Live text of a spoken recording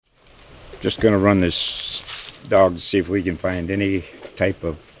Just going to run this dog to see if we can find any type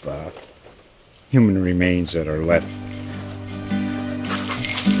of human remains that are left.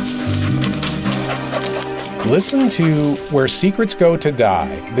 Listen to Where Secrets Go to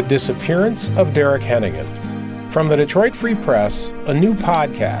Die, The Disappearance of Derek Hennigan. From the Detroit Free Press, a new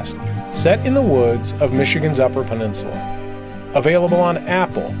podcast set in the woods of Michigan's Upper Peninsula. Available on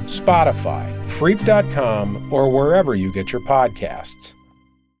Apple, Spotify, Freep.com, or wherever you get your podcasts.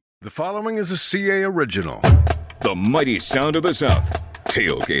 The following is a CA original. The mighty sound of the South.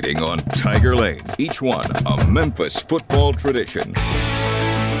 Tailgating on Tiger Lane. Each one a Memphis football tradition.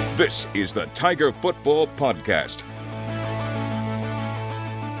 This is the Tiger Football Podcast.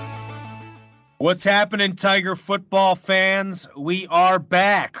 What's happening, Tiger football fans? We are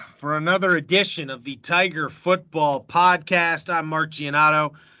back for another edition of the Tiger Football Podcast. I'm Mark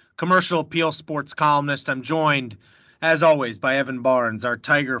Giannotto, commercial appeal sports columnist. I'm joined, as always, by Evan Barnes, our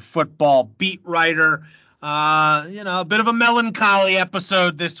Tiger football beat writer. A bit of a melancholy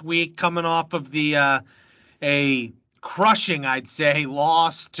episode this week, coming off of a crushing, I'd say,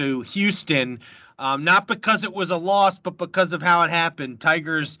 loss to Houston. Not because it was a loss, but because of how it happened.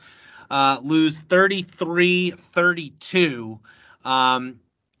 Tigers lose 33-32,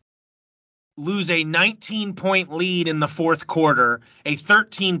 lose a 19-point lead in the fourth quarter, a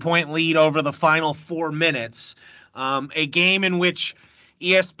 13-point lead over the final 4 minutes, a game in which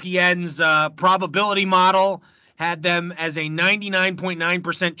ESPN's probability model had them as a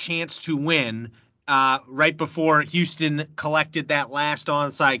 99.9% chance to win right before Houston collected that last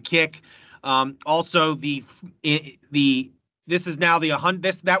onside kick. Also, this is now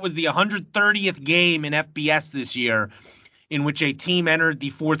that was the 130th game in FBS this year in which a team entered the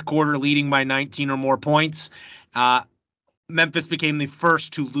fourth quarter leading by 19 or more points. Memphis became the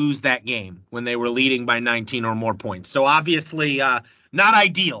first to lose that game when they were leading by 19 or more points. So obviously not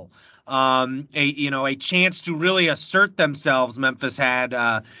ideal. A chance to really assert themselves. Memphis had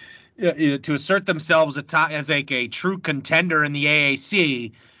to assert themselves as like a true contender in the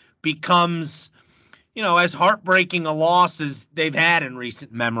AAC becomes, as heartbreaking a loss as they've had in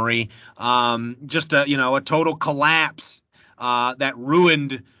recent memory. Just a total collapse that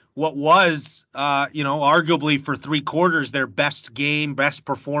ruined what was, arguably for 3 quarters their best game, best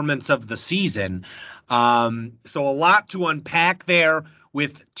performance of the season. So a lot to unpack there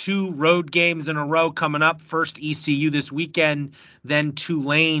with 2 road games in a row coming up. First ECU this weekend, then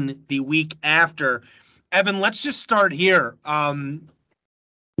Tulane the week after. Evan, let's just start here.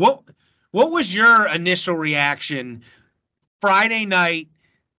 What was your initial reaction? Friday night,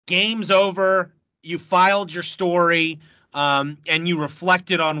 game's over, you filed your story, and you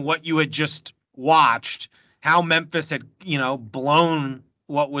reflected on what you had just watched, how Memphis had, blown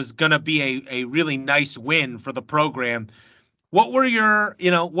what was going to be a really nice win for the program. What were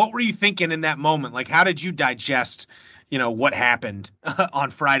you thinking in that moment? Like, how did you digest, what happened on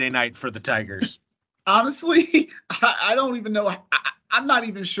Friday night for the Tigers? Honestly, I don't even know. I'm not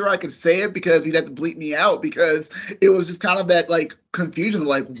even sure I could say it because you'd have to bleep me out, because it was just kind of that confusion,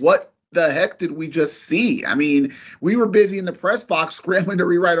 what the heck did we just see? I mean, we were busy in the press box scrambling to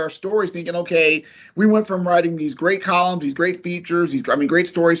rewrite our stories, thinking, okay, we went from writing these great columns, these great features, great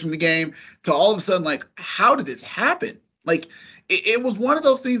stories from the game, to all of a sudden, how did this happen? It was one of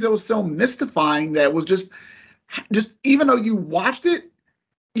those things that was so mystifying that was just even though you watched it,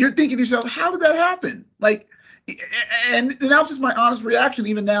 you're thinking to yourself, how did that happen? And that was just my honest reaction.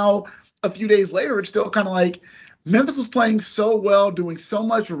 Even now, a few days later, it's still kind of Memphis was playing so well, doing so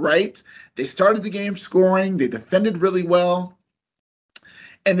much right. They started the game scoring. They defended really well.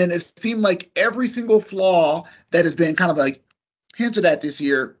 And then it seemed like every single flaw that has been kind of hinted at this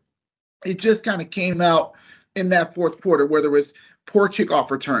year, it just kind of came out in that fourth quarter, whether it was poor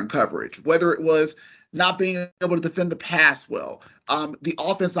kickoff return coverage, whether it was not being able to defend the pass well, the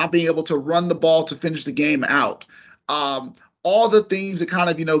offense not being able to run the ball to finish the game out. All the things that kind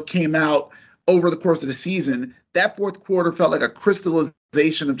of, came out over the course of the season, that fourth quarter felt like a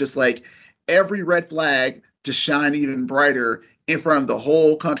crystallization of just every red flag to shine even brighter in front of the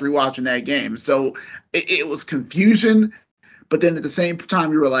whole country watching that game. So it was confusion, but then at the same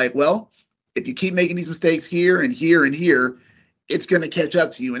time, you were well, if you keep making these mistakes here and here and here, it's going to catch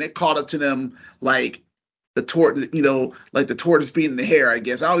up to you. And it caught up to them like the tortoise beating the hare, I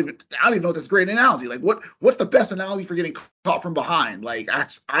guess. I don't even know if that's a great analogy. What's the best analogy for getting caught from behind? I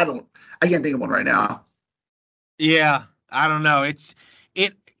can't think of one right now. Yeah, I don't know.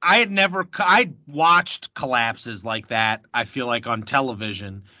 I'd watched collapses like that, I feel like, on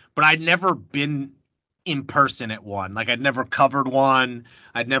television, but I'd never been in person at one. I'd never covered one.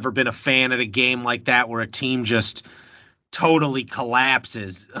 I'd never been a fan at a game like that where a team just totally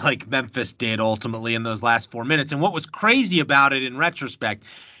collapses like Memphis did ultimately in those last 4 minutes. And what was crazy about it in retrospect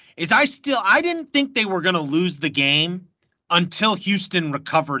is I didn't think they were going to lose the game until Houston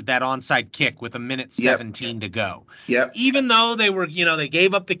recovered that onside kick with 1:17 to go. Yep. Even though they were, they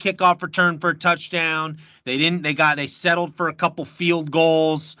gave up the kickoff return for a touchdown. They settled for a couple field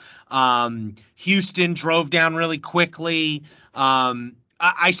goals. Houston drove down really quickly.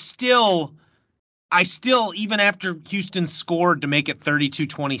 I still, even after Houston scored to make it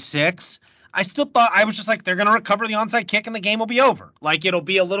 32-26, I still thought, I was just like, they're going to recover the onside kick and the game will be over. Like, it'll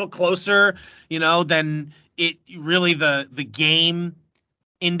be a little closer, than it really the game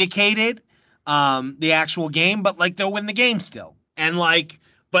indicated, the actual game, but like they'll win the game still. And like,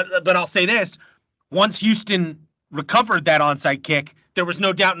 but I'll say this, once Houston recovered that onside kick, there was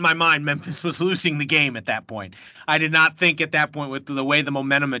no doubt in my mind Memphis was losing the game at that point. I did not think at that point, with the way the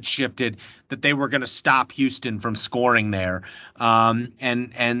momentum had shifted, that they were going to stop Houston from scoring there.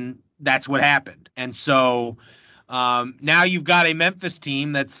 And that's what happened. And so now you've got a Memphis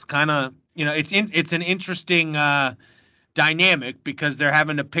team that's kind of, it's an interesting dynamic, because they're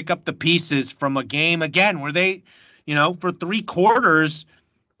having to pick up the pieces from a game again where they, for 3 quarters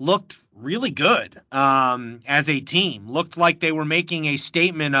looked really good as a team. Looked like they were making a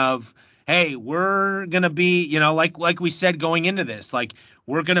statement of, hey, we're going to be, like we said going into this, like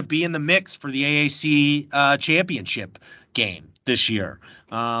we're going to be in the mix for the AAC championship game this year.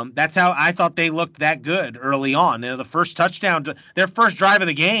 That's how I thought they looked that good early on. The first touchdown, their first drive of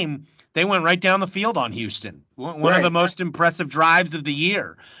the game, they went right down the field on Houston. One of the most impressive drives of the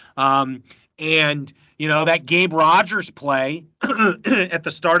year. And, that Gabe Rogers play at the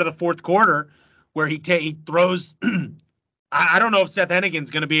start of the fourth quarter where he throws – I don't know if Seth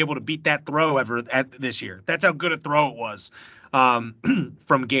Hennigan's going to be able to beat that throw ever this year. That's how good a throw it was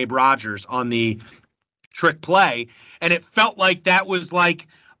from Gabe Rogers on the trick play. And it felt like that was like,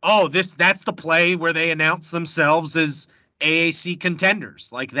 oh, that's the play where they announce themselves as AAC contenders,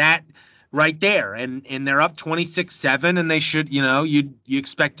 like that right there. And they're up 26-7, and they should, you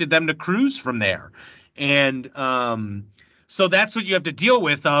expected them to cruise from there. And so that's what you have to deal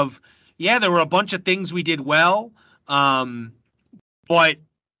with of, yeah, there were a bunch of things we did well, but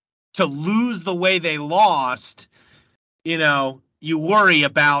to lose the way they lost, you worry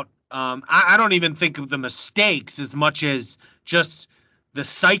about, I don't even think of the mistakes as much as just the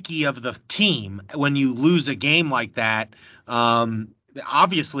psyche of the team. When you lose a game like that,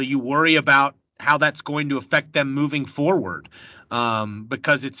 obviously you worry about how that's going to affect them moving forward,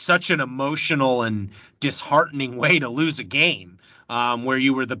 because it's such an emotional and disheartening way to lose a game, where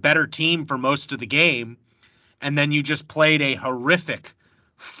you were the better team for most of the game, and then you just played a horrific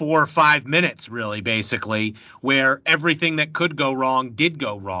 4 or 5 minutes, really, basically, where everything that could go wrong did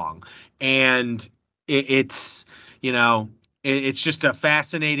go wrong. And it's just a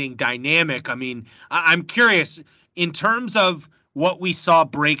fascinating dynamic. I mean, I'm curious, in terms of what we saw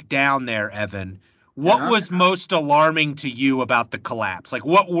break down there, Evan, what was most alarming to you about the collapse? Like,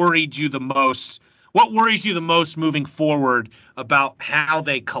 what worried you the most? What worries you the most moving forward about how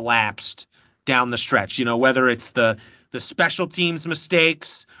they collapsed down the stretch? Whether it's the special teams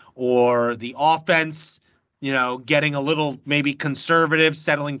mistakes or the offense, getting a little maybe conservative,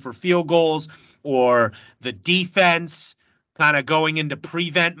 settling for field goals, or the defense kind of going into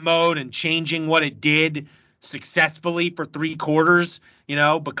prevent mode and changing what it did successfully for 3 quarters,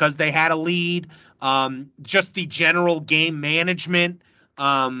 because they had a lead. Just the general game management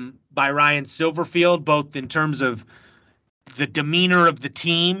by Ryan Silverfield, both in terms of the demeanor of the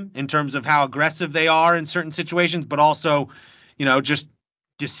team, in terms of how aggressive they are in certain situations, but also, just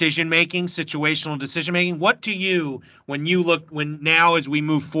decision-making, situational decision-making. What to you, now as we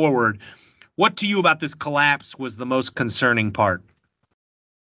move forward, what to you about this collapse was the most concerning part?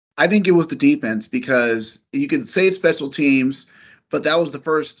 I think it was the defense, because you could say special teams, but that was the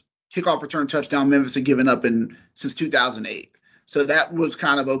first kickoff return touchdown Memphis had given up since 2008. So that was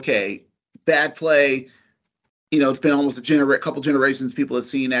kind of okay. Bad play. It's been almost a couple generations people have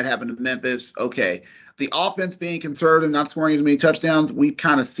seen that happen to Memphis. Okay. The offense being conservative, not scoring as many touchdowns, we've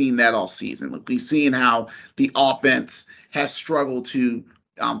kind of seen that all season. Look, we've seen how the offense has struggled to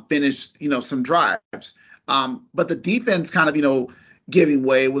finish, some drives. But the defense kind of, giving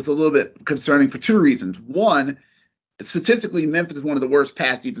way was a little bit concerning for 2 reasons. One, statistically, Memphis is one of the worst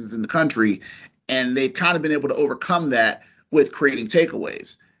pass defenses in the country, and they've kind of been able to overcome that with creating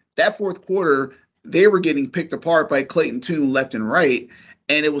takeaways. That fourth quarter, they were getting picked apart by Clayton Tune left and right,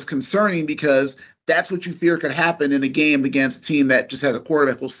 and it was concerning because that's what you fear could happen in a game against a team that just has a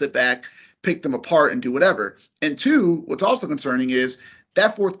quarterback who'll sit back, pick them apart, and do whatever. And 2, what's also concerning is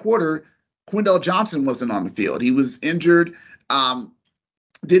that fourth quarter, Quindell Johnson wasn't on the field. He was injured,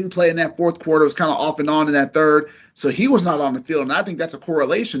 didn't play in that fourth quarter, was kind of off and on in that third. So he was not on the field, and I think that's a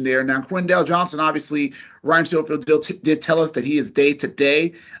correlation there. Now, Quindell Johnson, obviously, Ryan Schofield did tell us that he is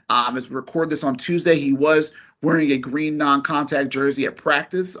day-to-day. As we record this on Tuesday, he was wearing a green non-contact jersey at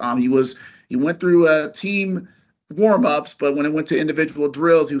practice. He went through team warm-ups, but when it went to individual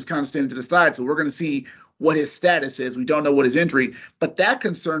drills, he was kind of standing to the side. So we're going to see what his status is. We don't know what his injury, but that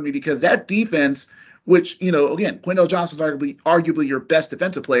concerned me because that defense, which, again, Quindell Johnson is arguably your best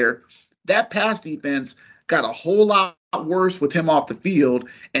defensive player, that pass defense got a whole lot worse with him off the field.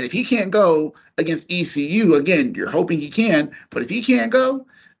 And if he can't go against ECU, again, you're hoping he can, but if he can't go,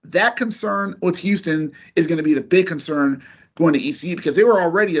 that concern with Houston is going to be the big concern going to ECU because they were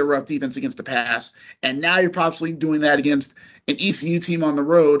already a rough defense against the pass. And now you're probably doing that against an ECU team on the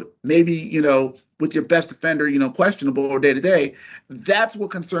road, maybe, with your best defender, questionable or day-to-day. That's what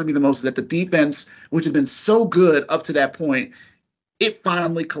concerned me the most, is that the defense, which has been so good up to that point, it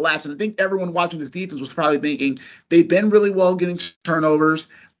finally collapsed. And I think everyone watching this defense was probably thinking they've been really well getting turnovers.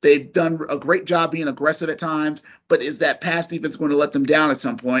 They've done a great job being aggressive at times, but is that pass defense going to let them down at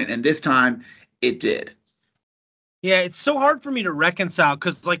some point? And this time it did. Yeah, it's so hard for me to reconcile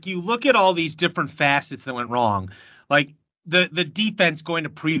because, you look at all these different facets that went wrong. The defense going to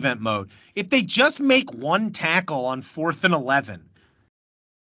prevent mode. If they just make one tackle on 4th and 11,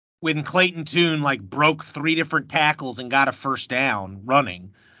 when Clayton Tune broke 3 different tackles and got a first down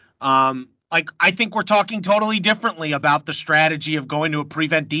running, I think we're talking totally differently about the strategy of going to a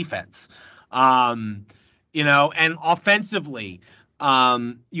prevent defense. And offensively,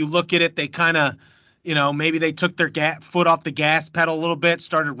 you look at it, they kind of, maybe they took their foot off the gas pedal a little bit,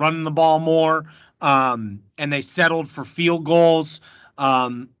 started running the ball more. And they settled for field goals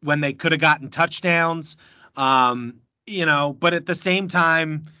when they could have gotten touchdowns, but at the same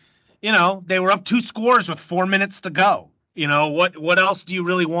time, they were up 2 scores with 4 minutes to go. What else do you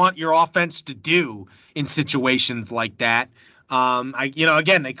really want your offense to do in situations like that?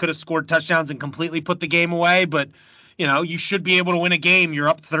 Again, they could have scored touchdowns and completely put the game away, but, you should be able to win a game. You're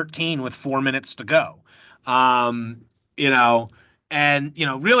up 13 with 4 minutes to go. Really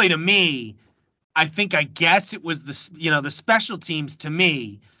to me, I guess it was the special teams to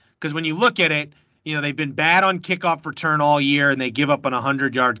me, because when you look at it, they've been bad on kickoff return all year, and they give up an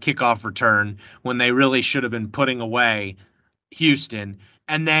 100-yard kickoff return when they really should have been putting away Houston.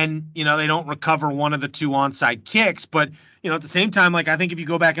 And then, they don't recover one of the 2 onside kicks. But, at the same time, I think if you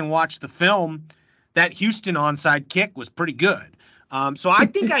go back and watch the film, that Houston onside kick was pretty good. So I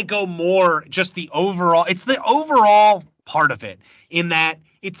think I go more just it's the overall part of it, in that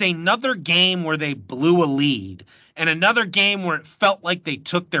it's another game where they blew a lead and another game where it felt like they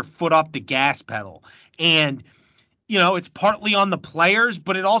took their foot off the gas pedal. And, it's partly on the players,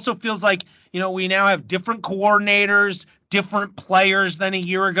 but it also feels like, we now have different coordinators, different players than a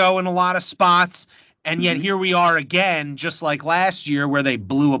year ago in a lot of spots. And yet here we are again, just like last year, where they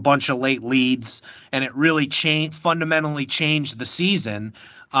blew a bunch of late leads and it really fundamentally changed the season.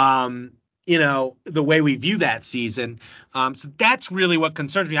 The way we view that season. So that's really what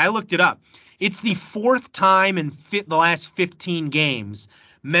concerns me. I looked it up. It's the 4th time in the last 15 games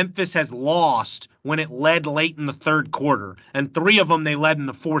Memphis has lost when it led late in the 3rd quarter, and 3 of them they led in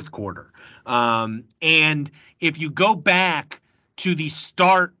the 4th quarter. And if you go back to the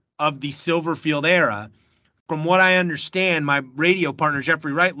start of the Silverfield era, from what I understand, my radio partner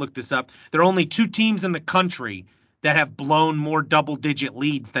Jeffrey Wright looked this up, there are only 2 teams in the country that have blown more double-digit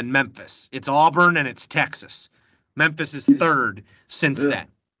leads than Memphis. It's Auburn and it's Texas. Memphis is 3rd since then.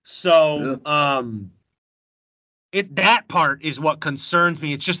 So that part is what concerns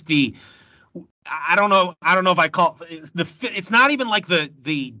me. It's just I don't know if I call it it's not even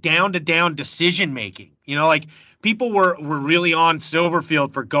the down-to-down decision making. People were really on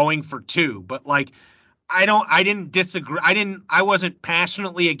Silverfield for going for 2, but I didn't disagree. I wasn't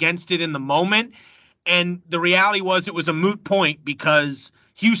passionately against it in the moment. And the reality was it was a moot point because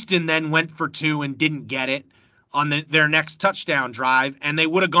Houston then went for 2 and didn't get it on their next touchdown drive. And they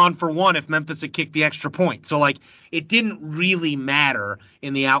would have gone for 1 if Memphis had kicked the extra point. So it didn't really matter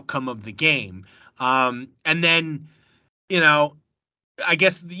in the outcome of the game. And then, I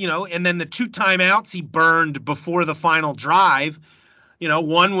guess, and then the 2 timeouts he burned before the final drive,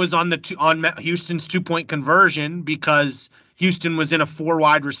 one was on Houston's 2-point conversion because Houston was in a 4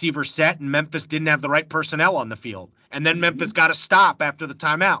 wide receiver set and Memphis didn't have the right personnel on the field. And then Memphis got a stop after the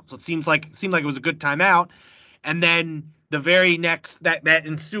timeout. So it seemed like it was a good timeout. And then the very next, that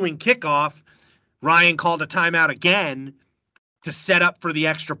ensuing kickoff, Ryan called a timeout again to set up for the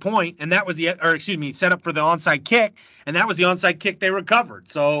extra point, and that was set up for the onside kick, and that was the onside kick they recovered.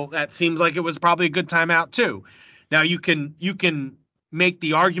 So that seems like it was probably a good timeout too. Now you can make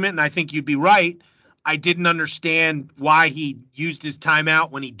the argument, and I think you'd be right. I didn't understand why he used his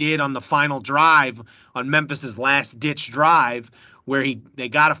timeout when he did on the final drive, on Memphis's last ditch drive, where they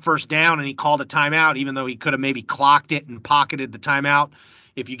got a first down and he called a timeout, even though he could have maybe clocked it and pocketed the timeout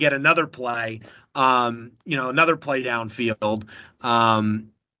if you get another play, another play downfield.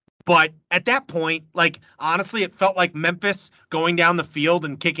 But at that point, like, honestly, it felt like Memphis going down the field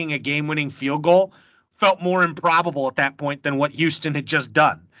and kicking a game-winning field goal felt more improbable at that point than what Houston had just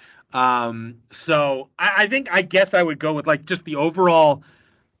done. So I guess I would go with, like, just the overall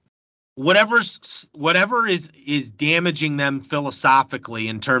whatever is damaging them philosophically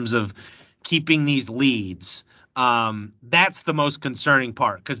in terms of keeping these leads. That's the most concerning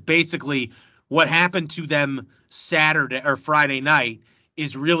part, because basically what happened to them Saturday or Friday night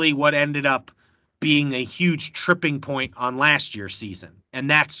is really what ended up being a huge tripping point on last year's season. And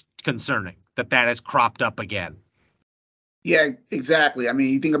that's concerning that has cropped up again. Yeah, exactly. I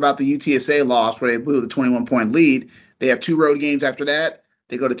mean, you think about the UTSA loss where they blew the 21-point lead. They have 2 road games after that.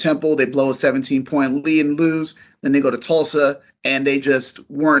 They go to Temple, they blow a 17-point lead and lose. Then they go to Tulsa, and they just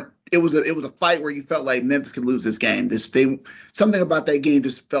weren't. It was a fight where you felt like Memphis could lose this game. Something about that game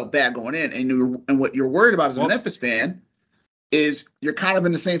just felt bad going in. And what you're worried about as a Memphis fan is you're kind of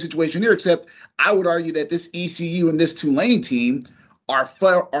in the same situation here, except I would argue that this ECU and this Tulane team are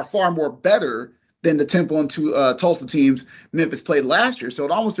far more better than the Temple and Tulsa teams Memphis played last year. So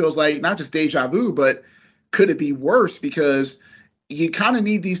it almost feels like not just deja vu, but could it be worse? Because you kind of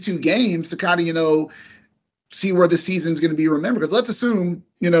need these 2 games to kind of, see where the season's going to be remembered. Because let's assume,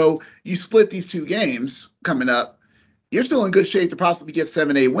 you split these 2 games coming up, you're still in good shape to possibly get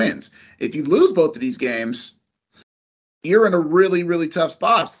 7-8 wins. If you lose both of these games, you're in a really, really tough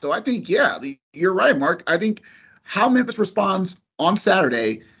spot. So I think, you're right, Mark. I think how Memphis responds on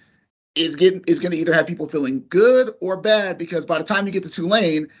Saturday is going to either have people feeling good or bad, because by the time you get to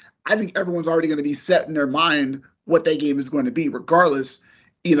Tulane, I think everyone's already going to be set in their mind what that game is going to be. Regardless,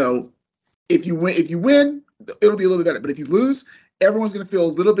 if you win, it'll be a little bit better. But if you lose, everyone's going to feel a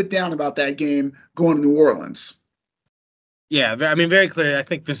little bit down about that game going to New Orleans. Yeah, I mean, very clearly, I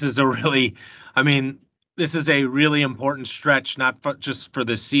think this is a really important stretch, not just for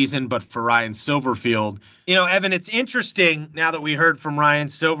this season, but for Ryan Silverfield. Evan, it's interesting now that we heard from Ryan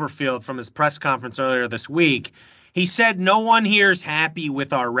Silverfield from his press conference earlier this week. He said no one here is happy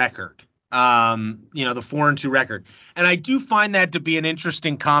with our record, the 4-2 record. And I do find that to be an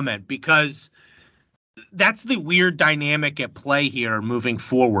interesting comment, because that's the weird dynamic at play here moving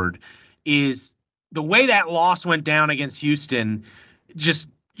forward, is the way that loss went down against Houston just,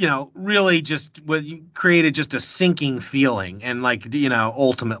 really just created just a sinking feeling, and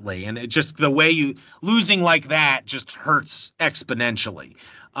ultimately, and it just, the way you losing like that just hurts exponentially.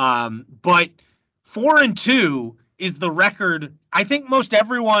 But 4-2 is the record I think most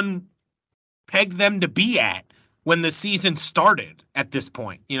everyone pegged them to be at when the season started at this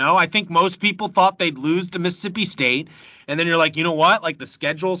point. I think most people thought they'd lose to Mississippi State. And then you're like, you know what? Like, the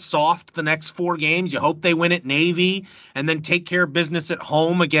schedule's soft the next 4 games. You hope they win at Navy and then take care of business at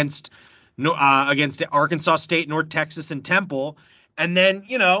home against Arkansas State, North Texas, and Temple. And then,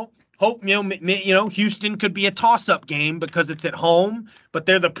 hope, Houston could be a toss-up game because it's at home, but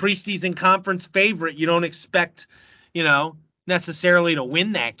they're the preseason conference favorite. You don't expect, necessarily to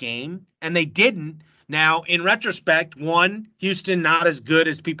win that game. And they didn't. Now, in retrospect, 1, Houston not as good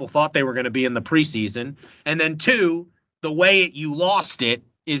as people thought they were going to be in the preseason. And then 2, the way you lost it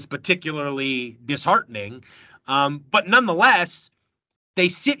is particularly disheartening. But nonetheless, they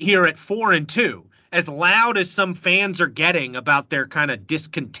sit here at 4-2. As loud as some fans are getting about their kind of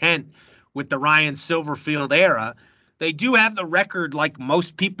discontent with the Ryan Silverfield era, they do have the record like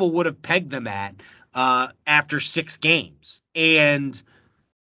most people would have pegged them at after 6 games. And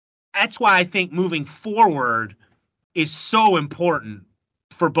that's why I think moving forward is so important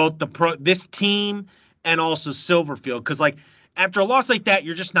for both this team and also Silverfield. Because, after a loss like that,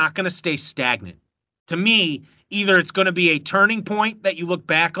 you're just not going to stay stagnant. To me, either it's going to be a turning point that you look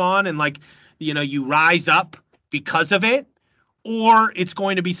back on and, you rise up because of it, or it's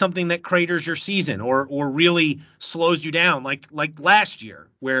going to be something that craters your season or really slows you down, like last year,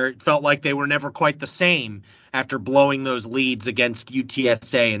 where it felt like they were never quite the same after blowing those leads against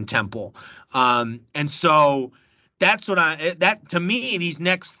UTSA and Temple. And so that's to me, these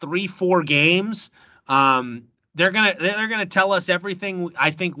next 3-4 games, they're gonna tell us everything I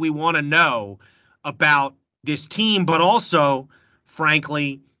think we want to know about this team, but also,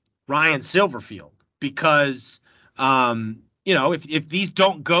 frankly, Ryan Silverfield, because if these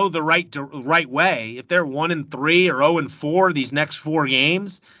don't go the right way, if they're 1-3 or 0-4 these next 4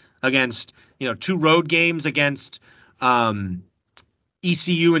 games against 2 road games against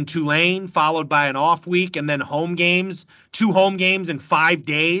ECU and Tulane, followed by an off week, and then 2 home games in 5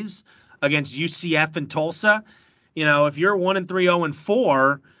 days against UCF and Tulsa. If you're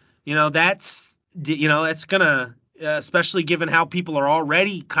 1-3, 0-4, that's gonna, especially given how people are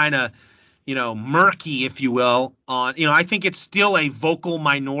already kind of, murky, if you will, on, I think it's still a vocal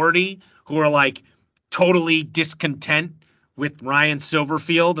minority who are like totally discontent with Ryan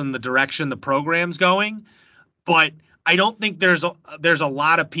Silverfield and the direction the program's going. But I don't think there's a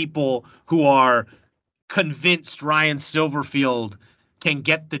lot of people who are convinced Ryan Silverfield can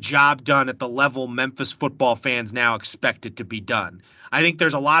get the job done at the level Memphis football fans now expect it to be done. I think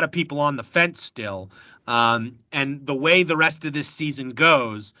there's a lot of people on the fence still. And the way the rest of this season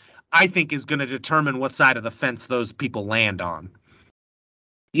goes, I think is going to determine what side of the fence those people land on.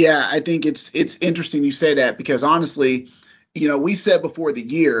 Yeah, I think it's interesting you say that, because honestly, we said before the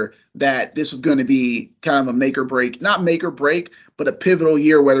year that this was going to be kind of a make or break, not make or break, but a pivotal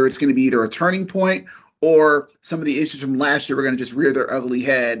year, whether it's going to be either a turning point or some of the issues from last year were going to just rear their ugly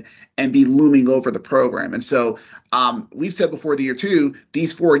head and be looming over the program. And so we said before the year too,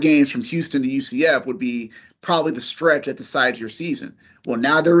 these 4 games from Houston to UCF would be probably the stretch at the sides of your season. Well,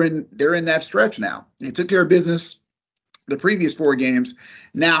 now they're in that stretch now. They took care of business the previous 4 games.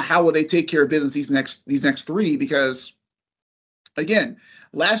 Now, how will they take care of business these next 3? Because again,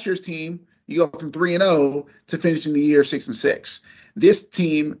 last year's team, you go from 3-0 to finishing the year 6-6. This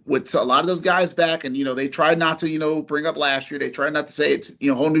team, with a lot of those guys back, and they tried not to bring up last year. They tried not to say it's a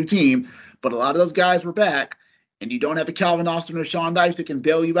whole new team, but a lot of those guys were back. And you don't have a Calvin Austin or Sean Dice that can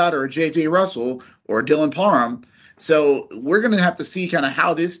bail you out, or a J.J. Russell or a Dylan Parham. So we're going to have to see kind of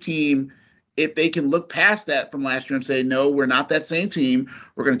how this team, if they can look past that from last year and say, no, we're not that same team.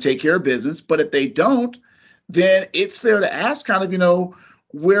 We're going to take care of business. But if they don't, then it's fair to ask kind of,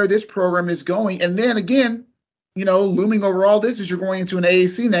 where this program is going. And then again, looming over all this is you're going into an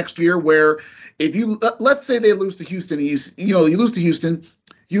AAC next year where if let's say they lose to Houston, you lose to Houston,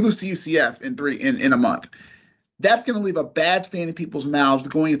 you lose to UCF in a month. That's going to leave a bad stain in people's mouths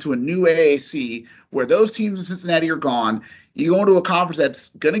going into a new AAC where those teams in Cincinnati are gone. You go into a conference that's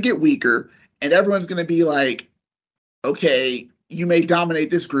going to get weaker, and everyone's going to be like, okay, you may dominate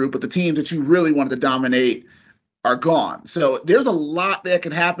this group, but the teams that you really wanted to dominate are gone. So there's a lot that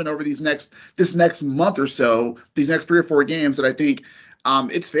can happen over this next month or so, these next 3 or 4 games, that I think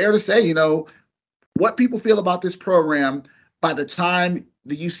it's fair to say, what people feel about this program by the time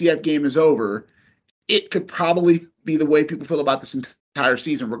the UCF game is over, it could probably be the way people feel about this entire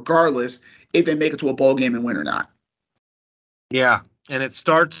season, regardless if they make it to a bowl game and win or not. Yeah, and it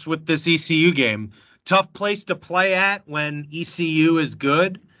starts with this ECU game. Tough place to play at when ECU is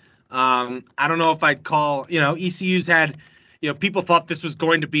good. I don't know if I'd call, ECU's had, people thought this was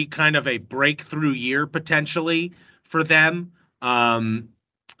going to be kind of a breakthrough year potentially for them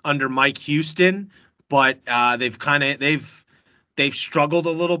under Mike Houston, but they've struggled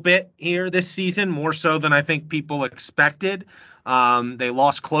a little bit here this season, more so than I think people expected. They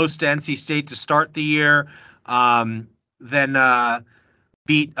lost close to NC State to start the year, then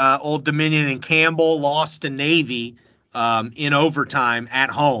beat Old Dominion and Campbell, lost to Navy in overtime at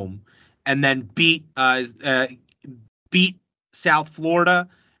home, and then beat South Florida,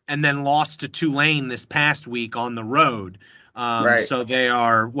 and then lost to Tulane this past week on the road. Right. So they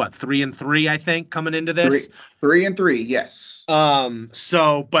are 3-3, I think, coming into this. 3-3, yes.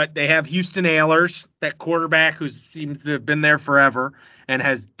 But they have Houston Ahlers, that quarterback who seems to have been there forever and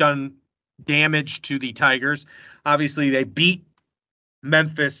has done damage to the Tigers. Obviously, they beat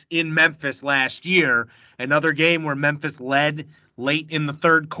Memphis in Memphis last year, another game where Memphis led late in the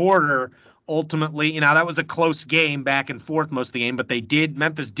third quarter. Ultimately, that was a close game, back and forth most of the game, but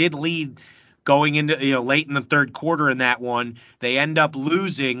Memphis did lead going into late in the third quarter in that one. They end up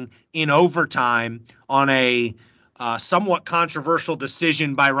losing in overtime on a somewhat controversial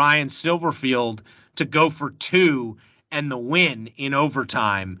decision by Ryan Silverfield to go for 2 and the win in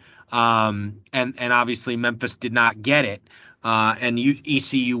overtime. And obviously Memphis did not get it, and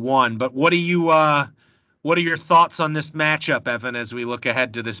ECU won. But what are your thoughts on this matchup, Evan, as we look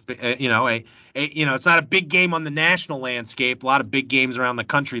ahead to this? It's not a big game on the national landscape. A lot of big games around the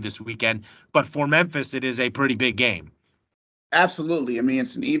country this weekend, but for Memphis, it is a pretty big game. Absolutely. I mean,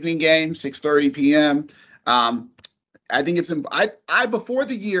 it's an evening game, 6:30 p.m. I think it's before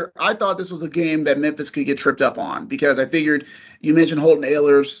the year, I thought this was a game that Memphis could get tripped up on, because I figured, you mentioned Holton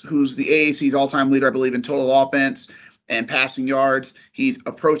Ahlers, who's the AAC's all-time leader, I believe, in total offense. and passing yards. He's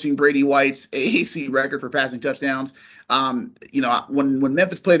approaching Brady White's AAC record for passing touchdowns. When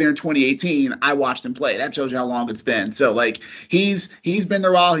Memphis played there in 2018, I watched him play. That shows you how long it's been. So he's been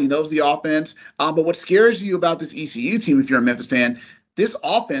there a while. He knows the offense. But what scares you about this ECU team, if you're a Memphis fan, this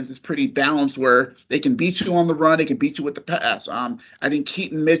offense is pretty balanced where they can beat you on the run, they can beat you with the pass. I think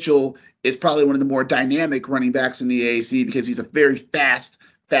Keaton Mitchell is probably one of the more dynamic running backs in the AAC because he's a very fast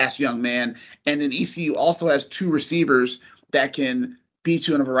young man. And then ECU also has two receivers that can beat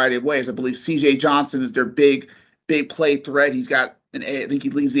you in a variety of ways. I believe CJ Johnson is their big play threat. He's got I think he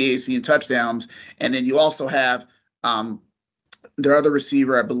leads the AAC in touchdowns. And then you also have their other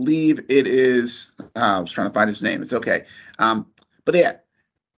receiver, I believe it is, I was trying to find his name. It's okay. But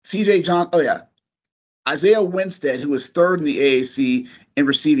yeah, Isaiah Winstead, who is third in the AAC in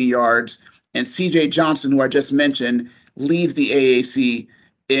receiving yards, and CJ Johnson, who I just mentioned, leads the AAC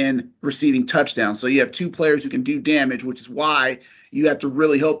in receiving touchdowns. So you have two players who can do damage, which is why you have to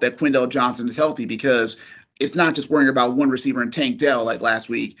really hope that Quindell Johnson is healthy, because it's not just worrying about one receiver in Tank Dell like last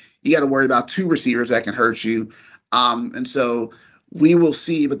week. You got to worry about two receivers that can hurt you. And so we will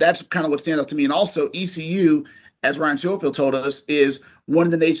see, but that's kind of what stands out to me. And also ECU, as Ryan Schofield told us, is one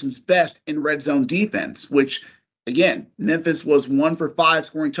of the nation's best in red zone defense, which, again, Memphis was 1 for 5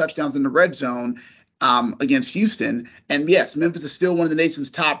 scoring touchdowns in the red zone against Houston. And yes, Memphis is still one of the nation's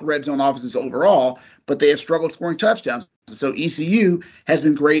top red zone offenses overall, but they have struggled scoring touchdowns. So ECU has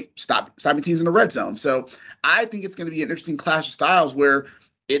been great stopping teams in the red zone. So I think it's going to be an interesting clash of styles where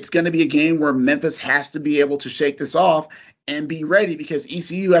it's going to be a game where Memphis has to be able to shake this off and be ready, because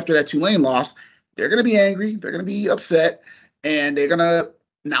ECU, after that Tulane loss, they're going to be angry, they're going to be upset, and they're going to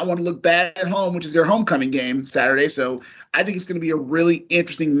not want to look bad at home, which is their homecoming game Saturday. So I think it's going to be a really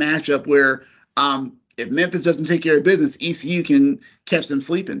interesting matchup where if Memphis doesn't take care of business, ECU can catch them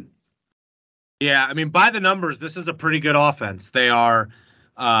sleeping. Yeah, I mean, by the numbers, this is a pretty good offense. They are,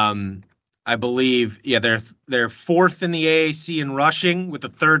 I believe, they're fourth in the AAC in rushing, with the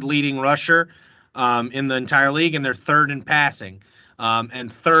third leading rusher in the entire league, and they're third in passing,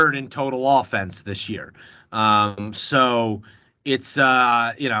 and third in total offense this year. So it's,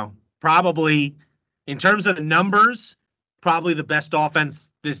 probably in terms of the numbers, probably the best offense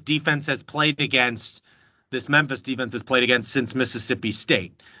this Memphis defense has played against since Mississippi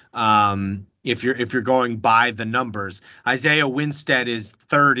State. If you're going by the numbers, Isaiah Winstead is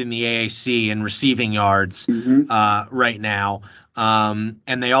third in the AAC in receiving yards right now. And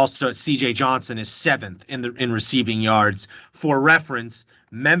they also, CJ Johnson is seventh in receiving yards. For reference,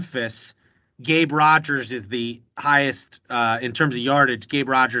 Memphis, Gabe Rogers is the highest in terms of yardage. Gabe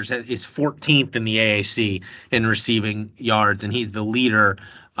Rogers is 14th in the AAC in receiving yards, and he's the leader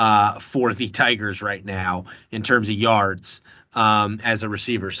for the Tigers right now in terms of yards as a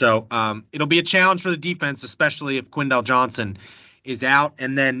receiver. So it'll be a challenge for the defense, especially if Quindell Johnson is out.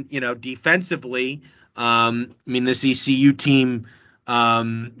 And then, defensively, this ECU team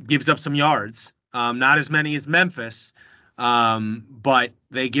gives up some yards, not as many as Memphis, but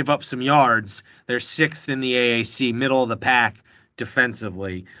they give up some yards. They're sixth in the AAC, middle of the pack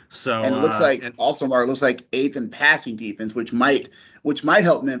defensively. So, and it looks like Mark, looks like eighth in passing defense, which might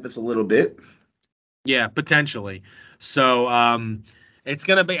help Memphis a little bit. Yeah, potentially. So it's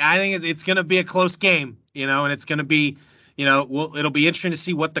gonna be. I think it's gonna be a close game, and it's gonna be. It'll be interesting to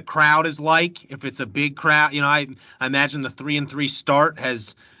see what the crowd is like. If it's a big crowd, I imagine the 3-3 start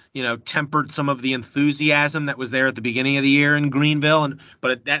has, tempered some of the enthusiasm that was there at the beginning of the year in Greenville.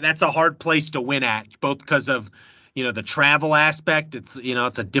 But that's a hard place to win at, both because of, the travel aspect. It's,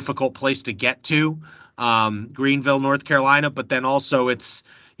 it's a difficult place to get to, Greenville, North Carolina. But then also it's,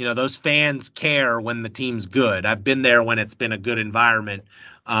 those fans care when the team's good. I've been there when it's been a good environment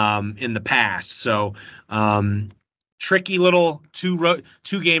in the past. So, tricky little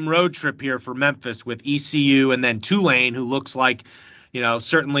two-game road trip here for Memphis with ECU and then Tulane, who looks like,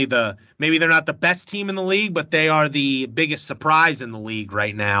 certainly maybe they're not the best team in the league, but they are the biggest surprise in the league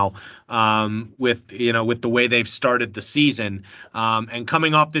right now, with the way they've started the season. And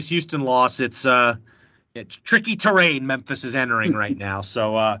coming off this Houston loss, it's tricky terrain Memphis is entering right now.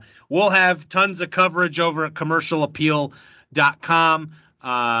 So we'll have tons of coverage over at commercialappeal.com.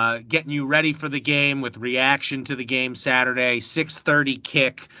 Getting you ready for the game with reaction to the game Saturday, 6:30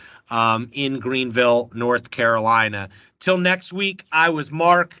 kick in Greenville, North Carolina. Till next week, I was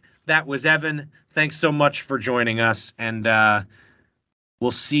Mark. That was Evan. Thanks so much for joining us, and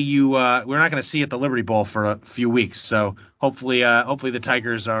we'll see you. We're not going to see you at the Liberty Bowl for a few weeks, so hopefully the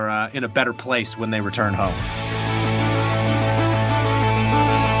Tigers are in a better place when they return home.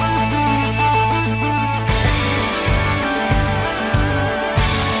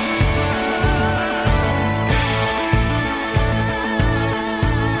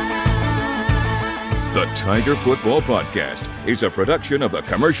 The Tiger Football Podcast is a production of the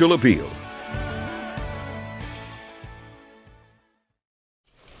Commercial Appeal.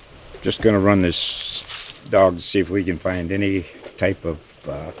 Just going to run this dog to see if we can find any type of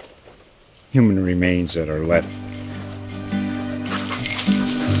human remains that are left.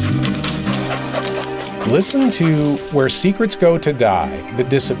 Listen to Where Secrets Go to Die, The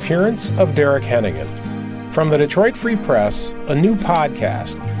Disappearance of Derek Hennigan. From the Detroit Free Press, a new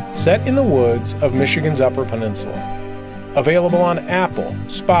podcast set in the woods of Michigan's Upper Peninsula. Available on Apple,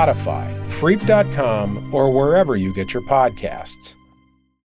 Spotify, Freep.com, or wherever you get your podcasts.